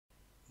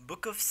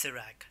Book of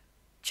Sirach,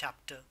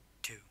 Chapter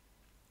 2.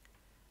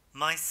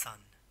 My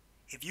son,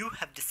 if you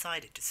have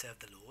decided to serve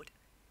the Lord,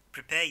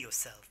 prepare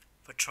yourself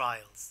for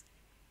trials.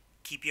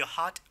 Keep your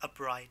heart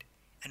upright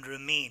and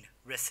remain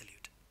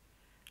resolute.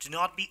 Do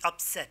not be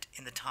upset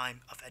in the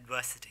time of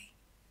adversity.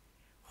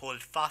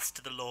 Hold fast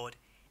to the Lord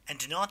and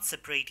do not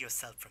separate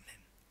yourself from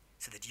him,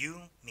 so that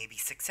you may be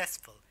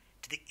successful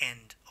to the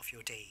end of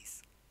your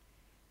days.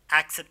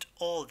 Accept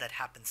all that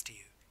happens to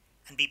you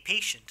and be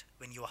patient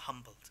when you are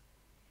humbled.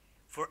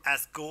 For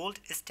as gold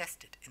is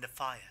tested in the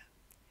fire,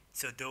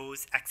 so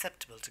those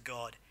acceptable to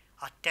God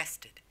are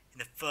tested in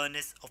the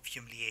furnace of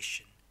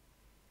humiliation.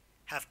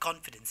 Have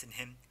confidence in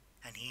him,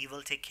 and he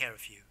will take care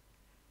of you.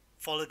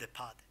 Follow the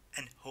path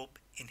and hope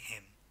in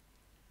him.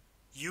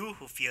 You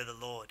who fear the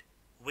Lord,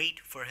 wait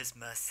for his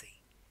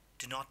mercy.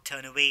 Do not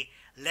turn away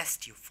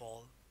lest you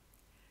fall.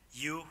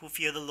 You who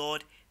fear the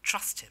Lord,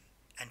 trust him,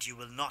 and you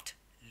will not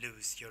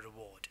lose your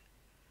reward.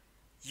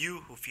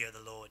 You who fear the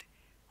Lord,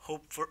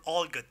 hope for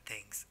all good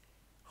things.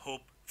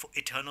 Hope for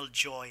eternal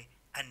joy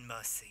and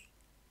mercy.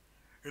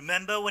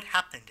 Remember what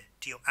happened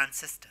to your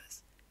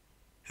ancestors.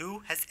 Who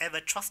has ever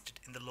trusted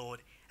in the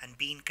Lord and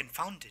been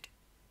confounded?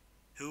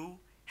 Who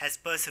has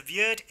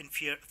persevered in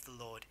fear of the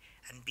Lord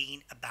and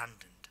been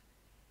abandoned?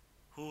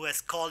 Who has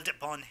called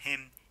upon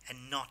him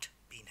and not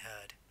been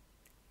heard?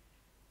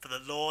 For the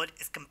Lord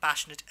is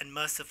compassionate and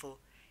merciful.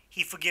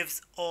 He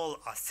forgives all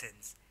our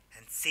sins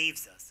and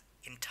saves us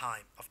in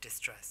time of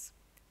distress.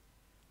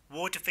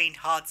 Woe to faint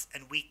hearts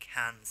and weak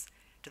hands,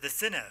 to the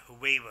sinner who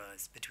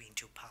wavers between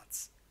two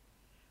paths.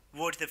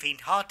 Woe to the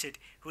faint-hearted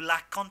who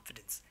lack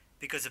confidence,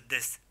 because of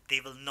this they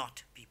will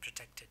not be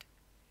protected.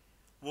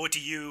 Woe to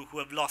you who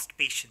have lost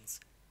patience.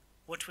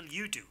 What will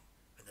you do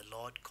when the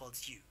Lord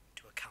calls you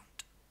to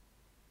account?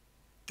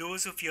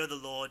 Those who fear the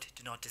Lord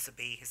do not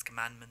disobey his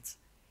commandments.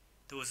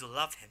 Those who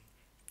love him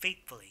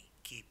faithfully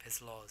keep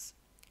his laws.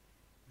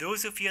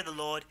 Those who fear the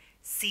Lord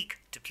seek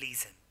to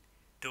please him.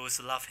 Those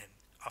who love him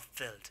are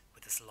filled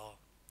with his law.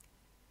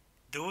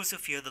 Those who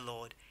fear the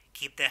Lord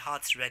keep their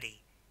hearts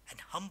ready and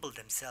humble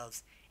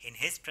themselves in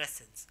his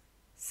presence,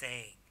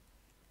 saying,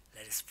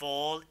 Let us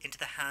fall into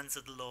the hands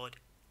of the Lord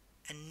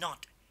and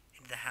not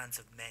into the hands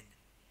of men,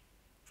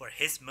 for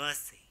his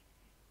mercy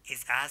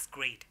is as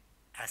great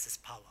as his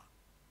power.